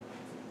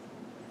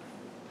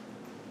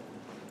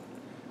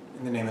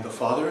In the name of the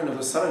Father, and of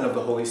the Son, and of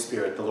the Holy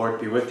Spirit, the Lord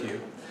be with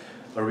you.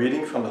 A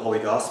reading from the Holy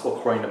Gospel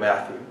according to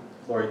Matthew.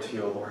 Glory to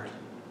you, O Lord.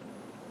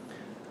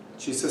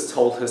 Jesus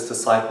told his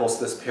disciples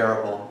this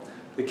parable.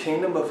 The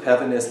kingdom of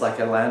heaven is like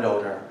a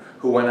landowner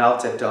who went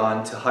out at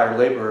dawn to hire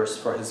laborers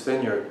for his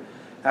vineyard.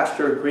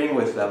 After agreeing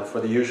with them for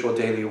the usual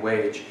daily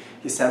wage,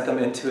 he sent them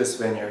into his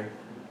vineyard.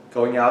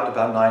 Going out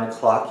about 9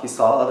 o'clock, he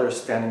saw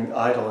others standing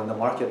idle in the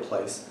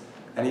marketplace.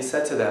 And he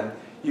said to them,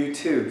 "You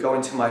too, go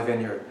into my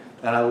vineyard,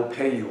 and I will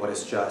pay you what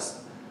is just."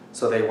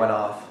 So they went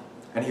off.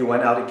 And he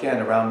went out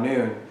again around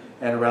noon,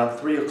 and around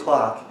 3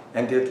 o'clock,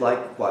 and did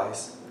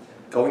likewise.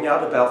 Going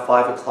out about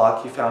 5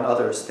 o'clock, he found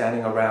others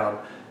standing around,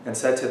 and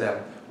said to them,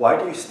 "Why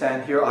do you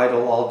stand here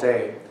idle all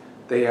day?"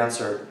 They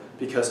answered,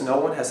 "Because no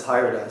one has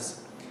hired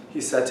us."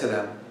 He said to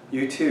them,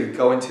 "You too,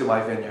 go into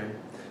my vineyard."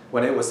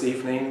 When it was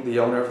evening, the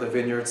owner of the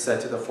vineyard said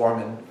to the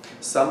foreman,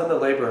 "Summon the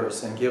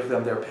laborers and give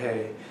them their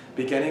pay,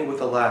 beginning with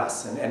the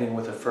last and ending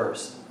with the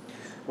first."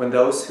 When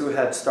those who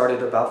had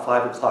started about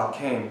 5 o'clock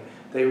came,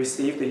 they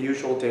received the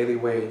usual daily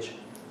wage.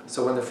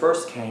 So when the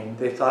first came,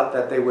 they thought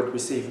that they would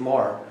receive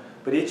more,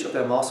 but each of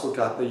them also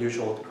got the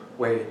usual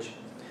wage.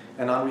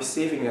 And on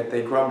receiving it,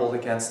 they grumbled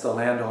against the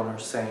landowner,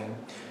 saying,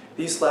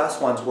 "These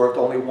last ones worked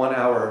only 1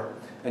 hour,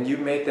 and you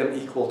made them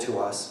equal to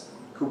us,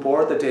 who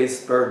bore the day's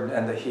burden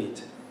and the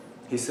heat."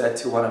 He said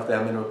to one of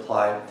them in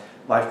reply,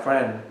 "My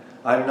friend,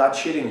 I am not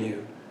cheating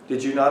you.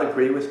 Did you not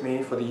agree with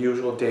me for the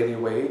usual daily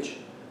wage?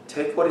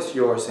 Take what is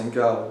yours and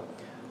go.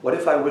 What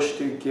if I wish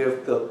to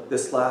give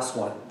this last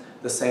one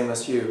the same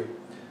as you?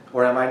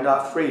 Or am I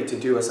not free to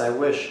do as I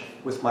wish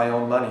with my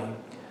own money?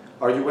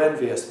 Are you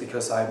envious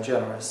because I am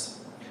generous?"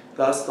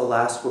 Thus the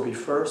last will be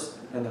first,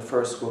 and the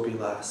first will be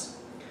last.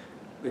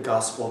 The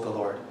Gospel of the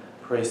Lord.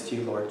 Praise to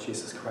you, Lord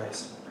Jesus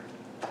Christ.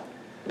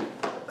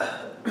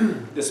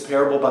 This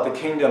parable about the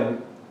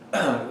kingdom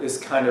is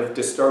kind of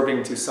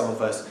disturbing to some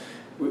of us.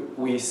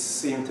 We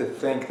seem to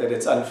think that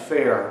it's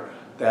unfair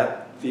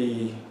that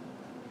the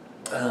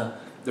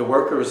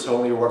workers who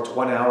only worked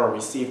 1 hour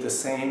receive the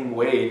same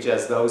wage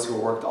as those who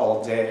worked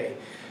all day.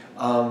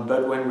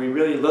 But when we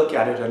really look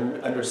at it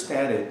and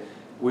understand it,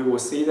 we will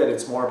see that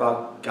it's more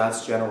about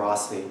God's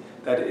generosity,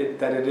 that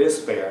it is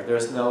fair.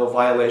 There's no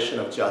violation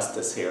of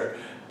justice here,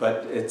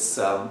 but it's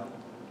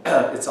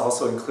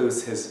also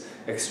includes his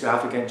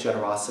extravagant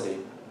generosity.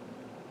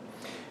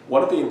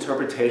 One of the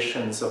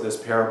interpretations of this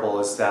parable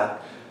is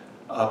that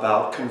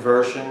about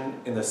conversion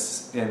in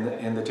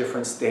the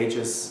different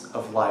stages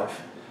of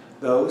life.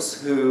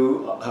 Those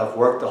who have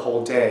worked the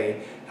whole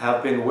day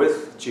have been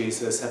with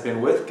Jesus, have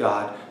been with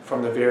God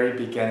from the very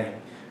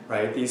beginning,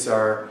 right? These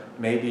are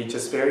maybe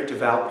just very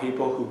devout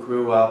people who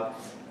grew up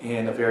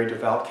in a very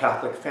devout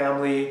Catholic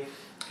family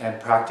and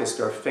practiced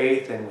their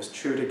faith and was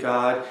true to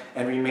God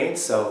and remained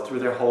so through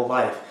their whole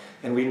life.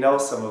 And we know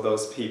some of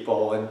those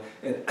people,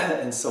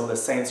 and some of the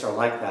saints are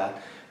like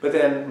that. But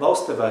then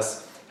most of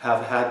us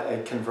have had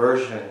a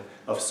conversion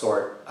of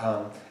sort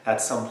at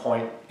some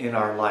point in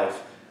our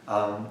life.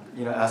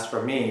 As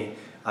for me,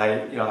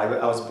 I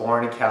was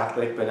born a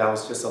Catholic, but I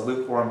was just a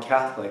lukewarm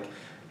Catholic,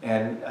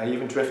 and I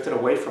even drifted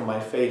away from my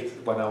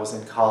faith when I was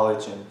in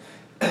college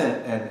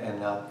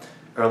and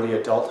early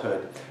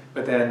adulthood.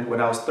 But then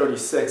when I was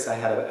 36, I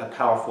had a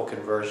powerful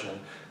conversion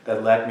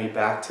that led me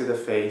back to the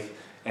faith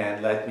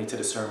and led me to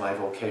discern my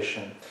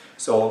vocation.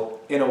 So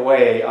in a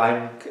way,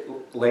 I'm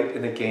late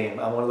in the game.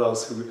 I'm one of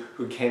those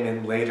who came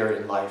in later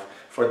in life.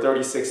 For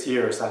 36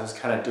 years, I was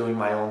kind of doing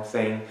my own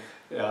thing,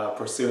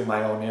 pursuing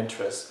my own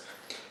interests.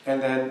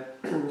 And then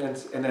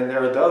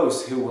there are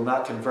those who will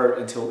not convert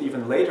until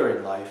even later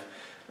in life,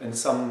 and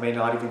some may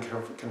not even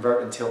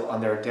convert until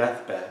on their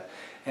deathbed.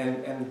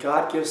 And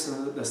God gives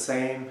them the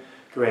same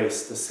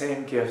grace, the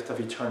same gift of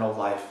eternal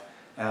life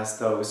as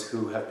those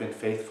who have been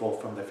faithful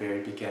from the very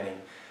beginning.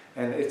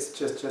 And it's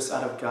just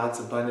out of God's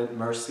abundant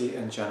mercy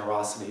and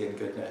generosity and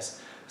goodness.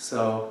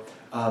 So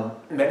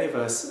many of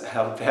us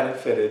have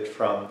benefited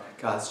from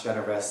God's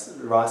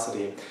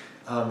generosity.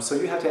 So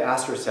you have to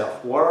ask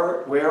yourself,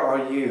 where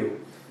are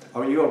you?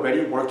 Are you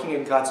already working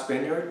in God's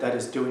vineyard that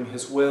is doing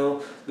His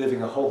will,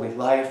 living a holy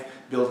life,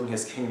 building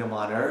His kingdom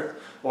on earth?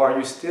 Or are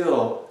you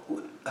still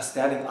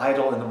standing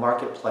idle in the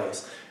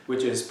marketplace,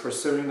 which is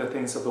pursuing the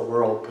things of the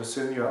world,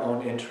 pursuing your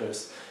own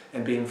interests,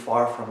 and being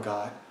far from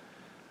God?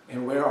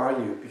 And where are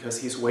you?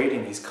 Because He's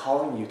waiting, He's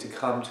calling you to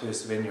come to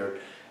His vineyard,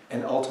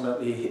 and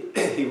ultimately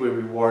He will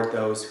reward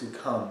those who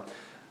come.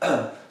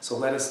 So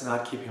let us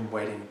not keep Him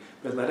waiting,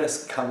 but let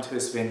us come to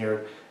His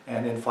vineyard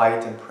and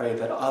invite and pray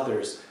that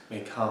others may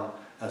come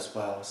as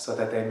well, so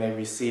that they may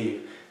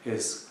receive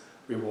His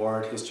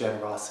reward, His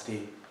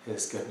generosity,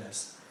 His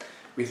goodness.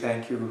 We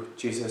thank you,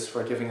 Jesus,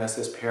 for giving us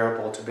this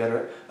parable to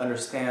better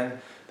understand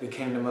the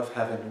kingdom of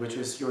heaven, which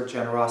is your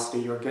generosity,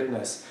 your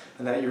goodness,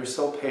 and that you're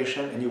so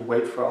patient and you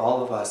wait for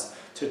all of us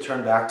to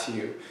turn back to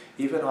you,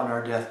 even on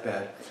our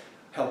deathbed.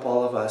 Help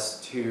all of us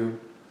to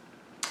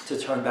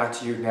turn back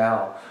to you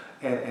now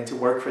and to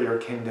work for your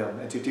kingdom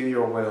and to do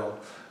your will,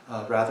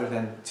 rather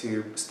than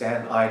to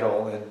stand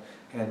idle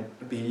and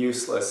be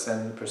useless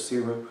and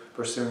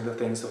pursuing the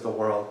things of the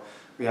world.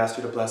 We ask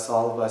you to bless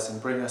all of us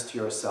and bring us to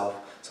yourself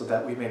so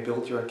that we may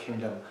build your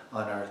kingdom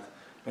on earth.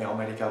 May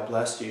Almighty God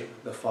bless you,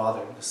 the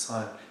Father, the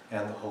Son,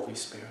 and the Holy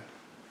Spirit.